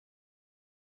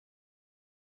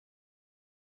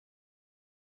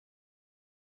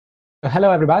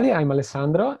Hello, everybody. I'm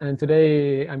Alessandro, and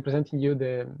today I'm presenting you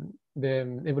the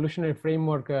evolutionary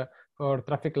framework for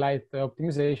traffic light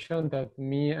optimization that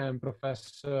me and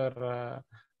Professor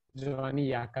Giovanni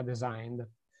Iacca designed.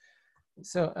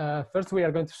 So first, we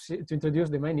are going to introduce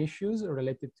the main issues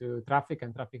related to traffic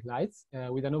and traffic lights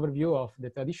with an overview of the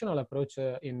traditional approach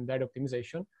in data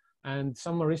optimization and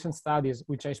some more recent studies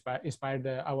which inspired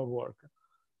our work.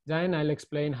 Then I'll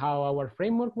explain how our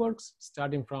framework works,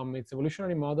 starting from its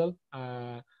evolutionary model,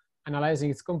 analyzing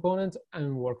its components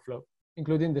and workflow,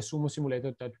 including the Sumo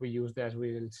simulator that we used, as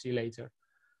we'll see later.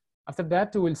 After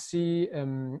that, we'll see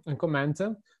and comment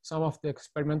some of the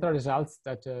experimental results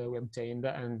that we obtained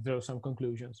and draw some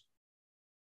conclusions.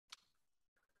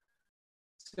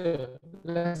 So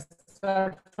let's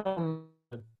start from,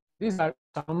 these are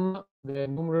some of the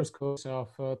numerous causes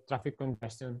of traffic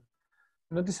congestion.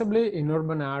 Noticeably, in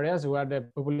urban areas where the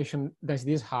population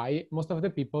density is high, most of the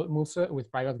people move with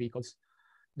private vehicles.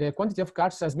 The quantity of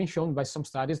cars has been shown by some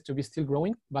studies to be still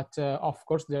growing, but of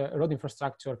course the road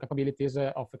infrastructure capabilities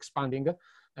of expanding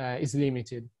is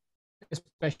limited,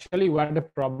 especially where the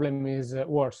problem is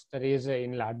worse, that is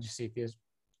in large cities.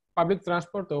 Public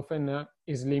transport often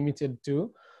is limited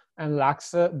too and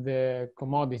lacks the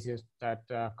commodities that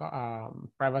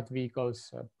private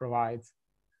vehicles provide.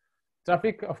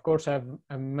 Traffic, of course, have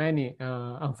many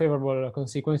unfavorable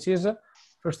consequences.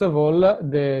 First of all,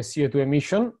 the CO2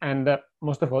 emission, and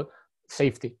most of all,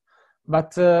 safety.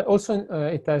 But also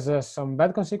it has some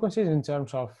bad consequences in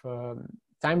terms of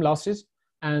time losses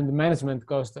and management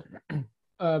cost.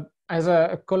 As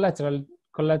a collateral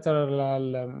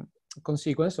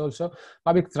consequence also,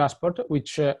 public transport,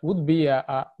 which would be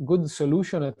a good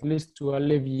solution at least to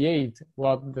alleviate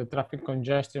what the traffic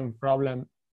congestion problem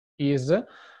is,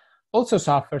 also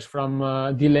suffers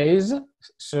from delays,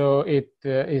 so it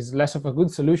is less of a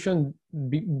good solution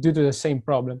due to the same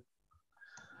problem.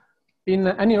 In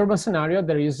any urban scenario,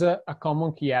 there is a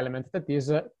common key element, that is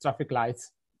traffic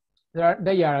lights.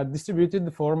 They are a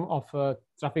distributed form of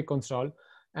traffic control,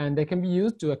 and they can be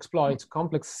used to exploit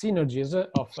complex synergies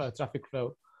of traffic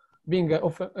flow, being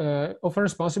often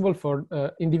responsible for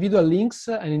individual links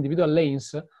and individual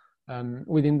lanes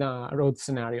within the road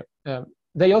scenario.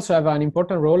 They also have an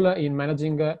important role in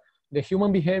managing the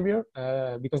human behavior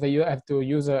because they have to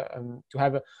use to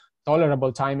have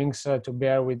tolerable timings to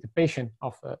bear with the patient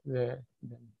of the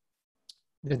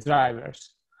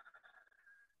drivers.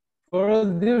 For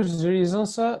these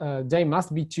reasons, they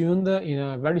must be tuned in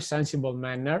a very sensible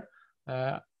manner.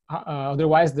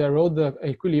 Otherwise, the road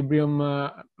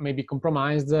equilibrium may be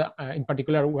compromised, in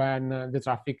particular when the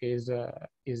traffic is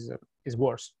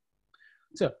worse.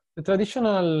 So the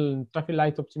traditional traffic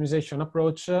light optimization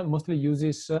approach mostly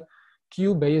uses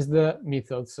queue-based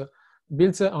methods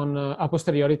built on a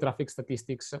posteriori traffic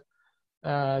statistics.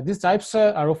 These types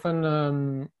are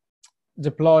often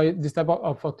deployed, this type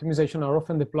of optimization are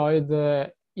often deployed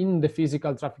in the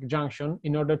physical traffic junction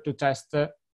in order to test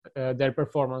their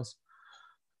performance,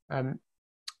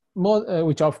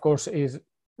 which of course is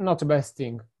not the best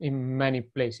thing in many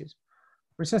places.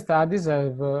 Recent studies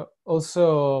have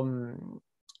also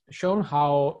shown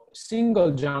how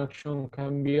single junction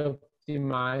can be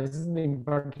optimized, in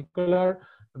particular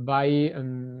by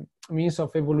means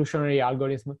of evolutionary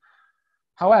algorithm.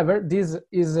 However, this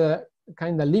is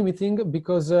kind of limiting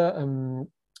because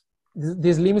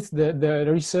this limits the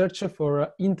research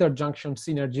for interjunction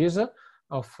synergies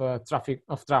of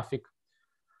traffic.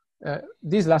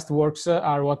 These last works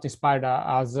are what inspired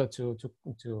us to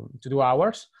do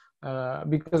ours.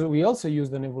 Because we also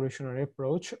used an evolutionary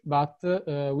approach, but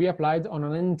we applied on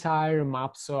an entire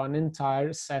map, so an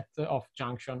entire set of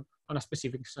junction on a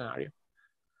specific scenario.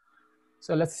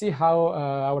 So let's see how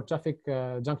our traffic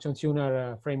junction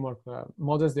tuner framework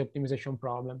models the optimization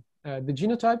problem. The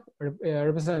genotype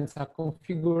represents a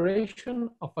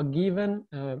configuration of a given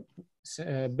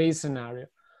base scenario,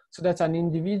 so that an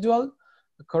individual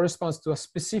corresponds to a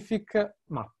specific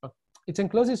map. It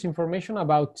encloses information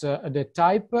about the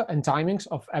type and timings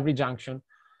of every junction.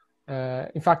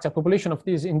 In fact, a population of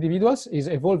these individuals is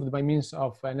evolved by means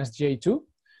of an SGA2,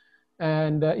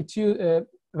 and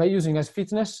by using as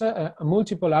fitness a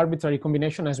multiple arbitrary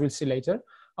combination, as we'll see later,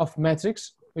 of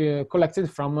metrics collected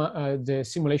from the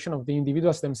simulation of the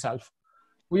individuals themselves.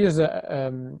 We use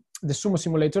the Sumo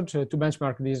simulator to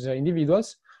benchmark these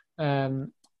individuals,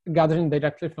 gathering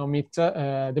directly from it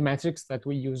the metrics that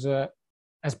we use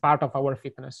as part of our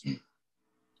fitness.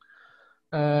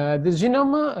 The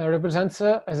genome represents,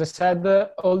 as I said,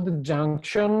 all the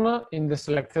junction in the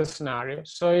selected scenario.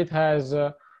 So it has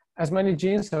as many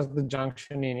genes as the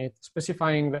junction in it,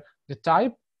 specifying the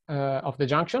type of the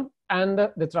junction and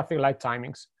the traffic light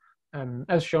timings.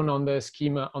 as shown on the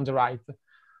schema on the right.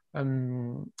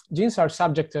 Genes are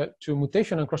subject to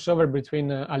mutation and crossover between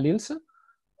alleles,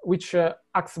 which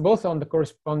acts both on the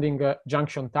corresponding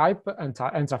junction type and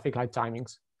traffic light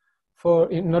timings,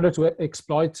 in order to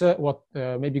exploit what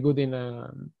may be good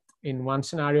in one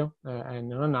scenario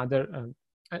and in another,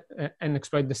 and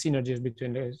exploit the synergies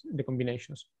between the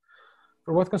combinations.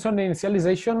 For what concerns the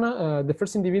initialization, the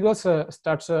first individuals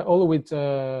starts all with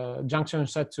junction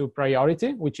set to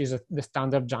priority, which is the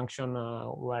standard junction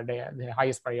where the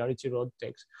highest priority road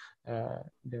takes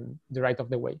the right of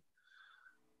the way.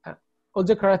 All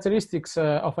the characteristics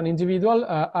of an individual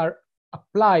are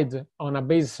applied on a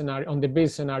base scenario, on the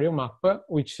base scenario map,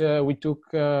 which we took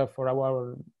for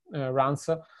our runs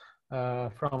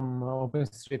from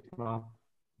OpenStreetMap.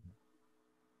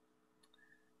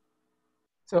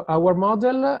 So our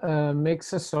model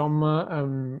makes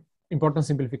some important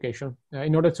simplification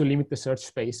in order to limit the search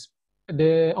space.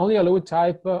 The only allowed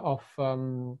type of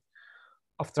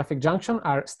traffic junction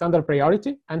are standard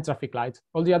priority and traffic light.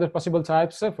 All the other possible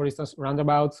types, for instance,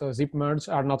 roundabouts, zip merge,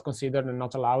 are not considered and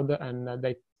not allowed, and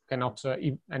they cannot,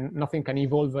 and nothing can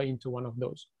evolve into one of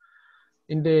those.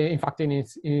 In fact,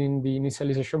 in the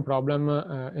initialization problem,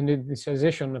 in the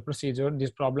initialization procedure,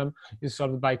 this problem is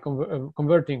solved by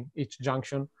converting each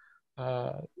junction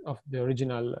of the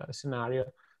original scenario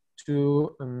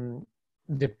to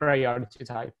the priority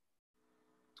type.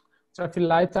 Traffic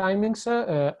light timings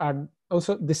are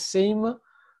also the same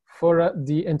for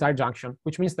the entire junction,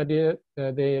 which means that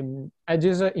the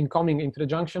edges incoming into the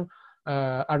junction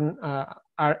have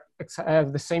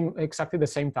exactly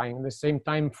the same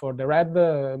time for the red,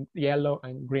 yellow,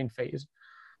 and green phase,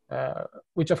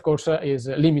 which of course is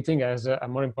limiting, as a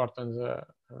more important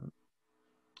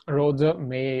road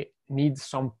may need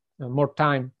some more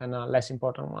time than a less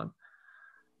important one.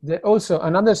 Also,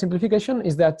 another simplification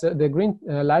is that the green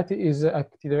light is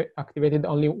activated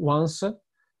only once,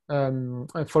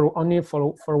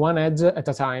 for one edge at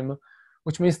a time,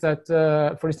 which means that,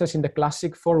 for instance, in the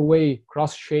classic four-way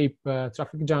cross-shape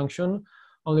traffic junction,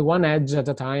 only one edge at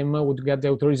a time would get the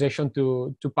authorization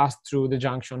to pass through the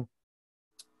junction.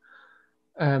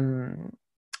 We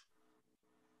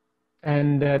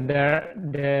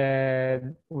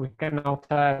cannot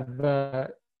have,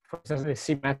 for instance, a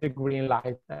symmetric green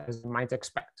light, as you might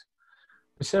expect.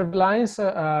 Reserved lines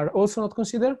are also not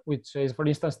considered, which is, for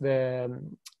instance, the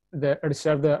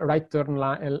reserved right turn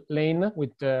lane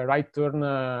with the right turn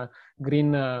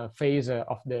green phase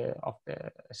of the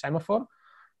semaphore.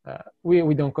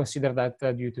 We don't consider that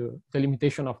due to the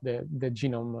limitation of the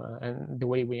genome and the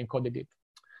way we encoded it.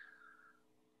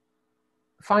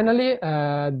 Finally,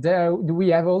 we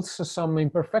have also some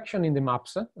imperfection in the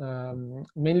maps,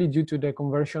 mainly due to the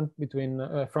conversion between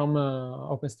from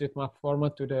OpenStreetMap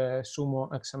format to the Sumo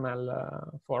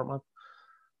XML format.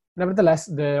 Nevertheless,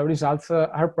 the results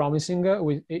are promising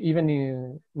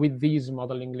even with these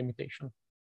modeling limitations.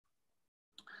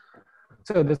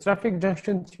 So the traffic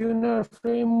junction tuner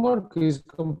framework is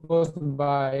composed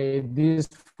by these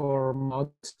four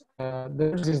models.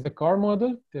 This is the core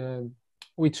model,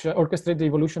 which orchestrates the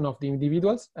evolution of the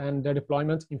individuals and their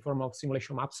deployment in form of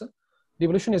simulation maps. The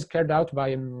evolution is carried out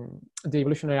by the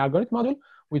evolutionary algorithm model,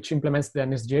 which implements the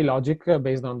NSGA logic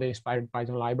based on the inspired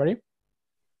Python library.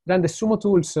 Then the Sumo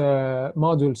tools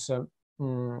modules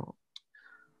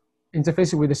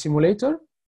interface with the simulator,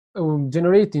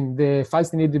 generating the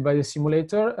files needed by the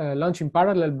simulator, launching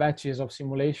parallel batches of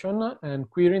simulation, and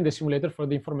querying the simulator for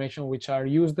the information which are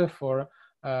used for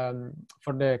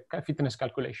the fitness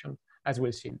calculation, as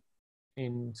we'll see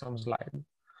in some slide.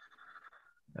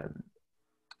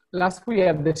 Last, we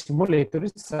have the simulator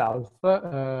itself.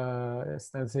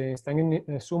 Stands in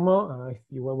Sumo, if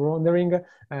you were wondering,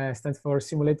 stands for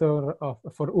Simulator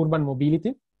for Urban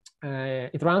Mobility.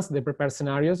 It runs the prepared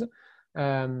scenarios,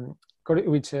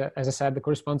 which, as I said,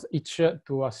 corresponds each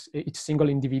to each single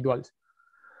individual.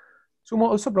 Sumo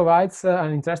also provides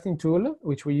an interesting tool,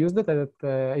 which we used,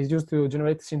 that is used to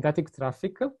generate synthetic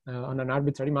traffic on an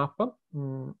arbitrary map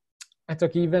at a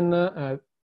given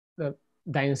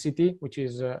density, which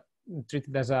is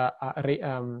treated as a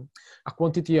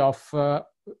quantity of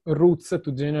routes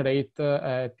to generate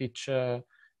at each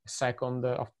second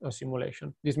of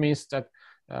simulation. This means that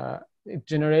it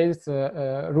generates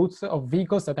routes of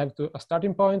vehicles that have a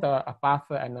starting point, a path,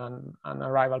 and an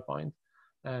arrival point,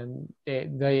 and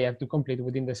they have to complete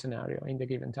within the scenario in the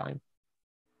given time.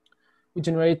 We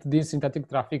generate this synthetic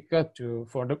traffic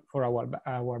for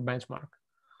our benchmark.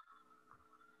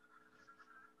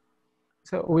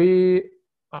 So we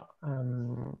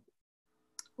run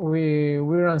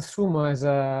Sumo as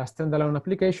a standalone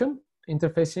application.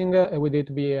 interfacing with it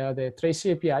via the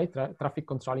Tracy API, traffic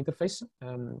control interface.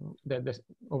 The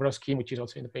overall scheme, which is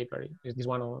also in the paper, is this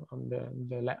one on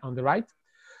the right.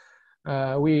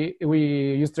 We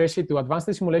use Tracy to advance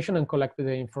the simulation and collect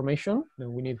the information that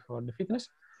we need for the fitness.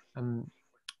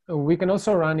 We can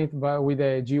also run it with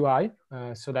a GUI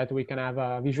so that we can have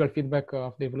a visual feedback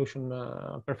of the evolution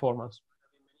performance.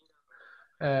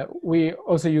 We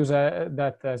also use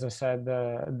that, as I said,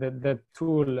 the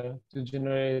tool to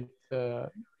generate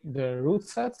the root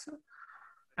sets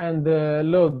and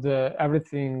load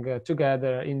everything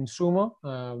together in Sumo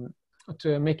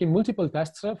to making multiple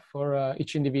tests for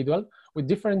each individual with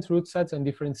different root sets and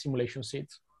different simulation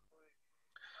seeds.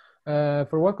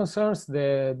 For what concerns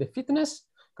the fitness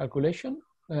calculation,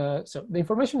 so the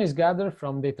information is gathered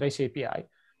from the Trace API.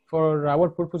 For our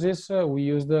purposes, we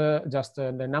used just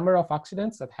the number of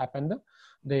accidents that happened,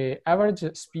 the average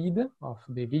speed of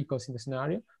the vehicles in the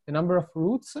scenario, the number of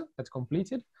routes that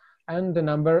completed, and the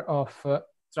number of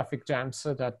traffic jams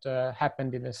that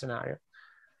happened in the scenario.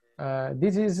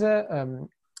 This is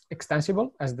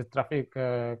extensible, as the traffic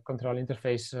control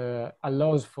interface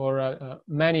allows for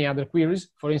many other queries,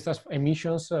 for instance,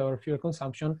 emissions or fuel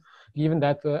consumption, given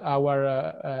that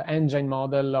our engine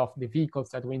model of the vehicles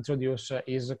that we introduce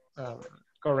is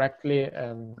correctly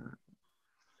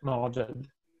modeled.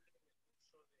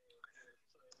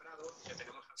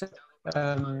 So,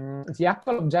 the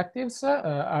actual objectives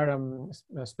are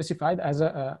specified as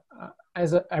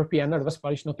RPN, reverse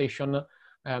Polish notation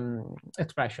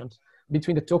expressions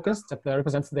between the tokens that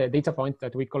represents the data point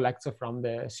that we collect from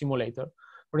the simulator.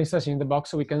 For instance, in the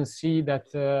box, we can see that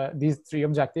these three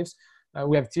objectives,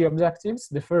 we have three objectives.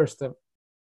 The first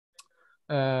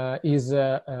is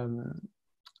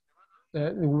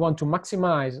we want to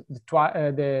maximize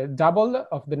the double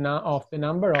of the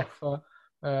number of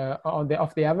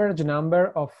the average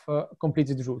number of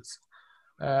completed routes.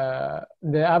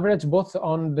 The average both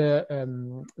on the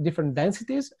different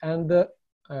densities and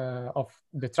of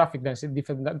the traffic density,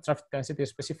 different traffic density is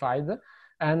specified,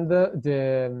 and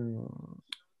the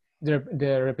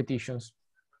repetitions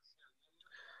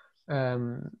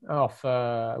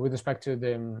with respect to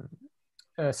the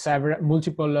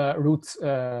multiple routes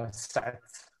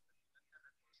sets.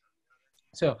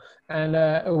 So, and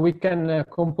we can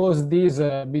compose these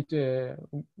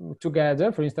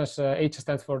together. For instance, H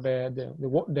stands for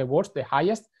the worst, the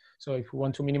highest. So if we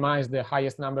want to minimize the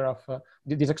highest number of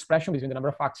this expression between the number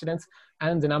of accidents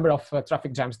and the number of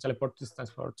traffic jams, teleport stands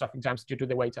for traffic jams due to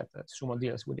the weight that Sumo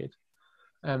deals with it.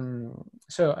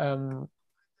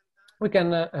 We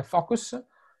can focus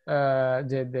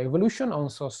the evolution on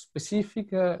so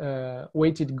specific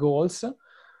weighted goals,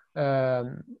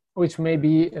 which may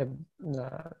be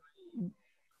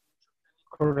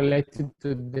correlated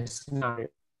to the scenario,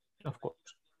 of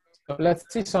course. So let's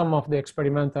see some of the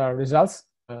experimental results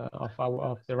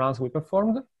of the runs we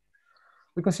performed.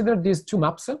 We consider these two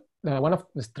maps, one of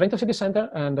the Trento city center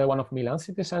and one of Milan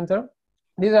city center.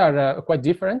 These are quite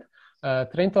different.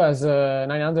 Trento has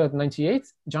 998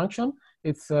 junction.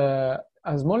 It's a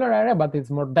smaller area, but it's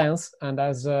more dense and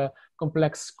has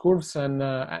complex curves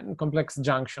and complex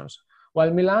junctions.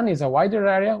 While Milan is a wider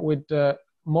area with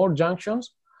more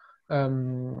junctions.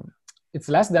 It's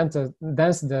less dense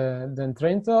than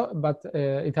Trento, but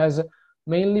it has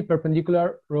mainly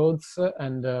perpendicular roads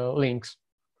and links.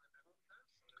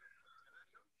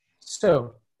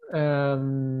 So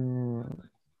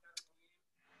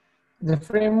the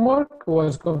framework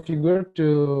was configured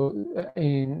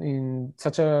in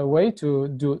such a way to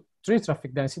do 3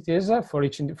 traffic densities for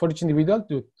each individual,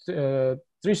 to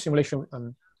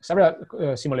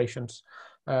several simulations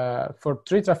for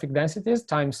 3 traffic densities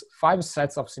times 5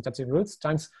 sets of synthetic routes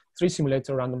times 3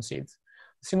 simulator random seeds.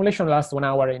 The simulation lasts 1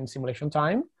 hour in simulation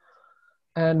time,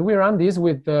 and we run this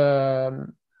with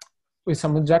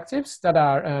some objectives that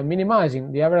are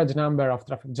minimizing the average number of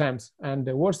traffic jams and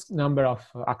the worst number of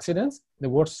accidents, the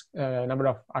worst number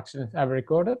of accidents ever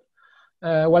recorded,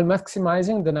 while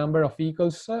maximizing the number of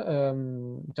vehicles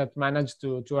that manage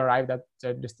to arrive at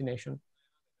their destination.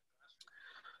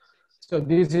 So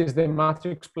this is the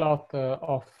matrix plot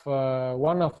of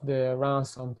one of the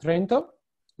runs on Trento.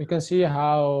 You can see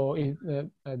how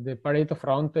the Pareto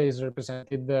front is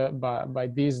represented by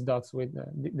these dots with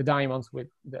the diamonds with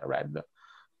the red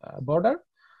border.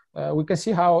 We can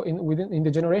see how in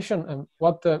the generation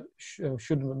what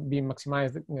should be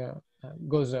maximized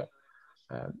goes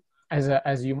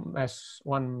as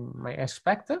one might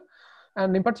expect.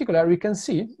 And in particular, we can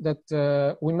see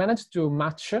that we managed to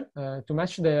match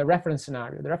the reference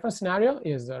scenario. The reference scenario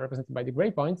is represented by the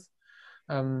gray points.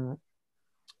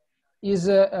 Is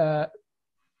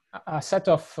a set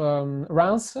of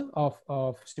runs,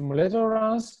 of simulator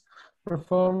runs,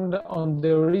 performed on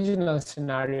the original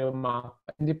scenario map,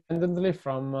 independently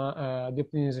from the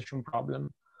optimization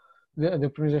problem, the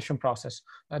optimization process.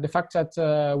 The fact that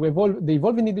the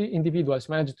evolving individuals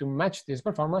managed to match this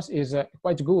performance is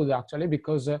quite good, actually,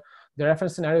 because the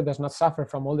reference scenario does not suffer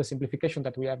from all the simplification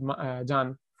that we have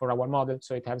done for our model.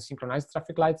 So it has synchronized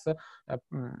traffic lights,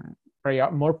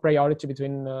 more priority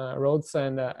between roads,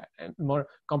 and more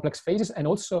complex phases, and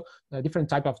also different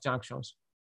type of junctions.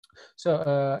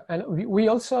 So, and we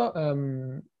also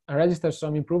registered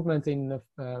some improvement in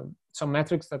some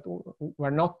metrics that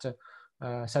were not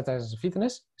set as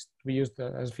fitness, we used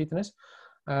as fitness.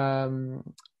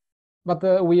 But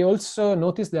we also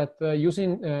noticed that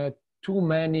using too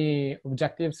many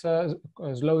objectives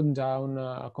slowed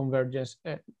down convergence,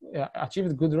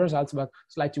 achieved good results, but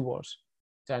slightly worse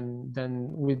than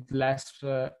with less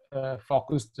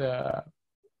focused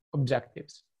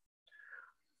objectives.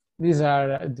 These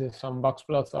are some box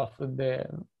plots of the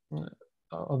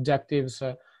objectives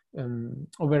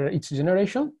over each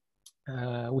generation.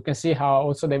 We can see how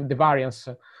also the variance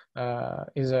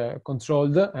is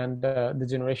controlled, and the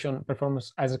generation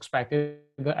performs as expected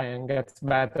and gets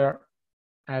better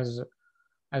as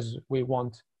we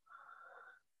want.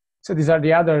 So these are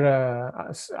the other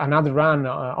another run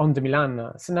on the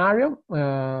Milan scenario.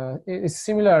 It's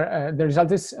similar. The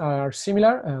results are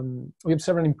similar. We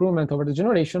observe an improvement over the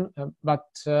generation, but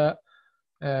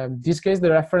in this case, the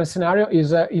reference scenario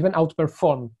is even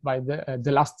outperformed by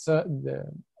the last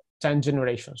 10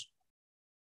 generations.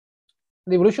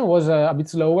 The evolution was a bit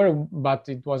slower, but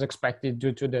it was expected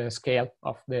due to the scale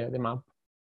of the map.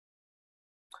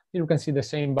 Here you can see the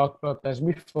same box plot as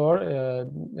before.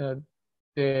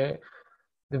 The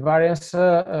variance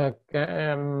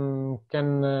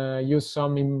can use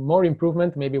some more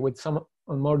improvement, maybe with some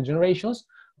more generations,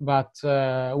 but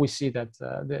we see that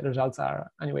the results are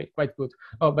anyway quite good.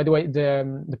 Oh, by the way,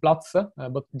 the plots,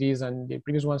 both these and the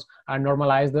previous ones, are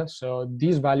normalized, so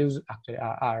these values actually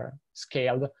are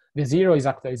scaled. The 0 is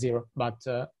actually 0, but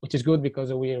which is good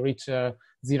because we reach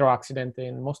 0 accident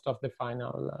in most of the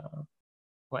final,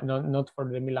 well, not for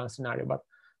the Milan scenario, but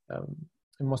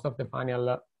in most of the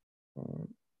final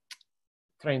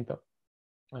Trento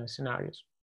scenarios.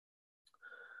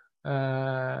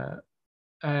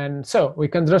 And so we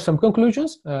can draw some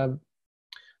conclusions.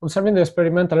 Observing the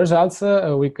experimental results,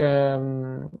 we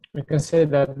can say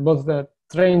that both the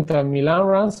Trento and Milan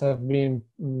runs have been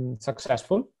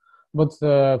successful, both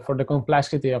for the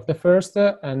complexity of the first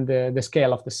and the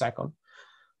scale of the second.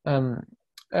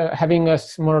 Having a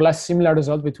more or less similar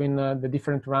result between the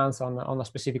different runs on a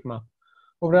specific map.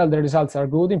 Overall, the results are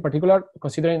good, in particular,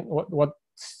 considering what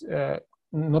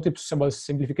noticeable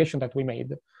simplification that we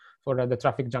made for the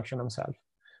traffic junction themselves.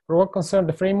 For what concerns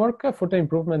the framework, further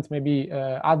improvement may be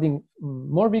adding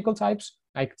more vehicle types,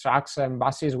 like trucks and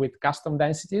buses with custom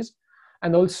densities,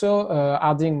 and also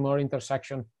adding more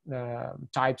intersection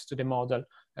types to the model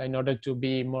in order to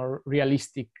be more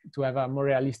realistic, to have a more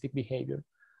realistic behavior.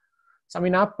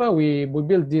 Summing up, we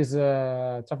built this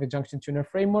traffic junction tuner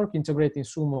framework integrating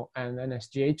Sumo and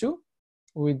NSGA2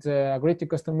 with a greatly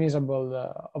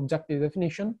customizable objective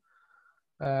definition,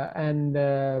 and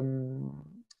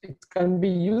it can be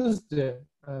used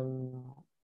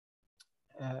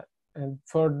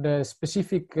for the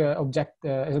specific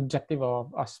objective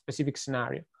of a specific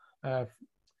scenario.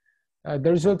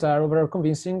 The results are overall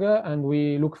convincing, and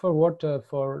we look forward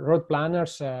for road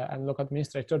planners and local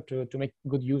administrators to make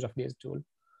good use of this tool.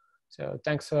 So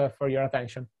thanks for your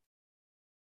attention.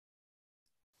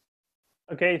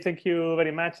 Okay, thank you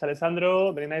very much,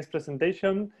 Alessandro. Very nice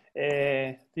presentation.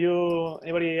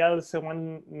 Anybody else have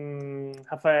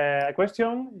a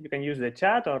question? You can use the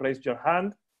chat or raise your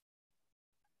hand.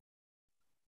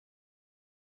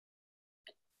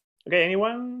 Okay,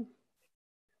 anyone?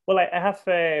 Well, I have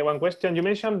one question. You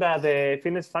mentioned that the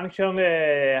fitness function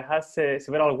has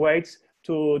several ways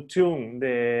to tune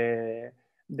the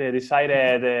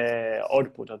decided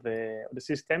output of the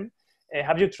used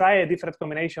Have you tried a different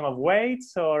combination of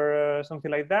weights or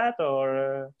something like that,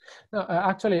 or? No,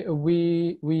 actually,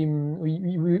 we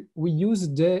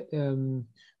used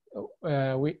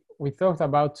we thought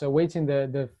about weighting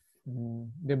the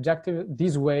objective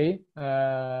this way,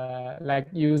 like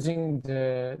using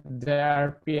the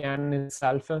RPN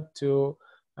itself to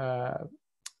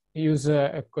use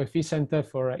a coefficient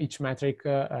for each metric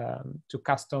to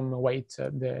custom weight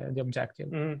the objective.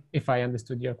 Mm-hmm. If I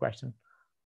understood your question.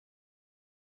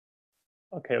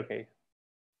 Okay, okay.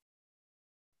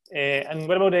 And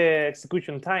what about the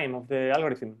execution time of the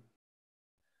algorithm?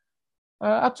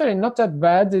 Actually, not that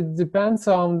bad. It depends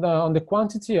on the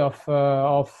quantity of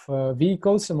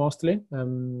vehicles mostly,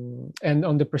 and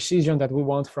on the precision that we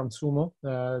want from Sumo.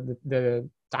 The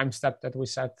time step that we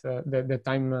set, the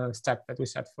time step that we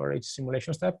set for each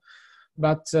simulation step.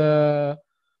 But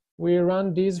we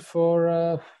ran this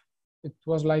for it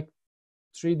was like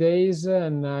 3 days,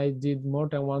 and I did more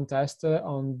than one test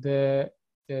on the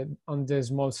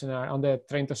small scenario, on the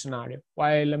Trento scenario,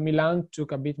 while Milan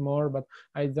took a bit more, but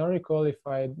I don't recall if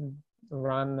I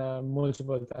ran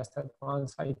multiple tests at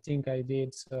once. I think I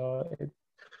did, so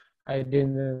I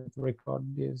didn't record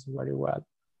this very well.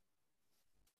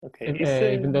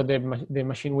 Okay. Even though the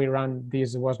machine we ran,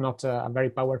 this was not a very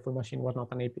powerful machine, was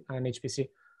not an HPC.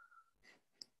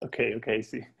 Okay,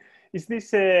 see. Is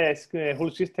this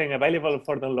whole system available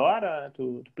for download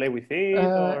to play with it?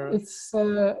 Or? It's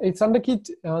on the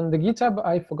GitHub.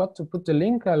 I forgot to put the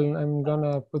link. I'm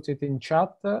gonna put it in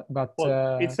chat. But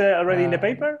well, it's already in the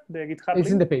paper. The GitHub. It's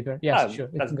link? in the paper. Yes, sure.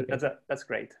 That's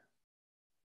great.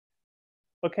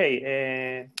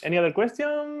 Okay. Any other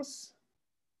questions?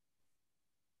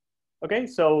 Okay.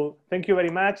 So thank you very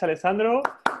much, Alessandro.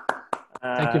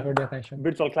 Thank you for the attention.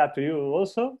 Virtual clap to you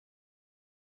also.